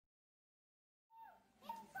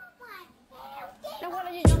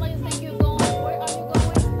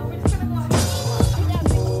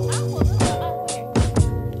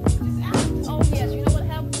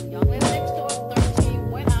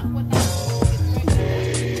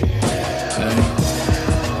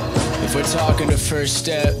We're talking the first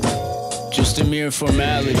step, just a mere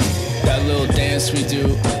formality, that little dance we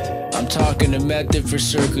do. I'm talking the method for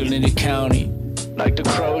circling the county, like the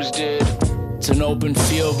crows did. It's an open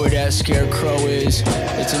field where that scarecrow is.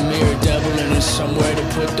 It's a mere devil and there's somewhere to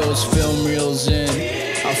put those film reels in.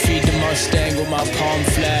 I'll feed the Mustang with my palm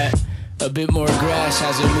flat. A bit more grass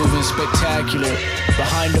has it moving spectacular.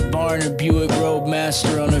 Behind the barn, a Buick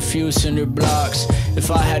roadmaster on a few cinder blocks.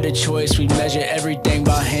 If I had a choice, we'd measure everything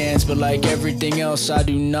by hands, but like everything else, I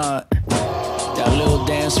do not. That little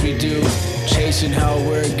dance we do, chasing how a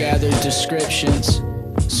word gathers descriptions.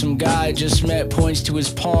 Some guy I just met points to his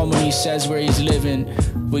palm when he says where he's living.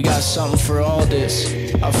 We got something for all this.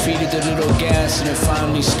 I'll feed it a little gas and it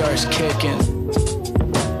finally starts kicking.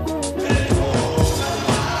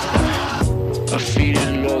 I feed it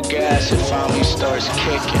a little gas, it finally starts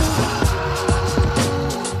kicking.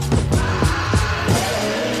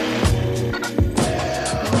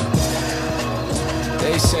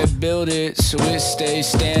 They said build it so it stays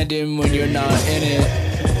standing when you're not in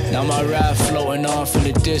it. Now my raft floating off in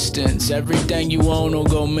the distance. Everything you own will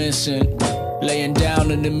go missing. Laying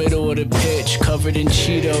down in the middle of the pitch, covered in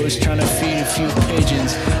Cheetos, trying to feed a few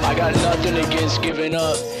pigeons. I got nothing against giving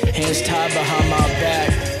up, hands tied behind my back.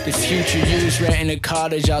 The future you's renting a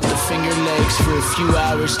cottage out the Finger Lakes for a few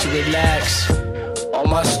hours to relax. All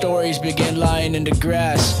my stories begin lying in the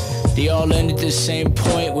grass. They all end at the same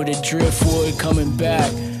point with a driftwood coming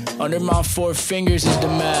back. Under my 4 fingers is the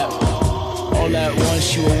map. All at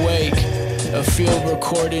once you awake, a field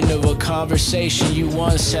recording of a conversation you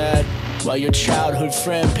once had, while your childhood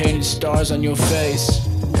friend painted stars on your face.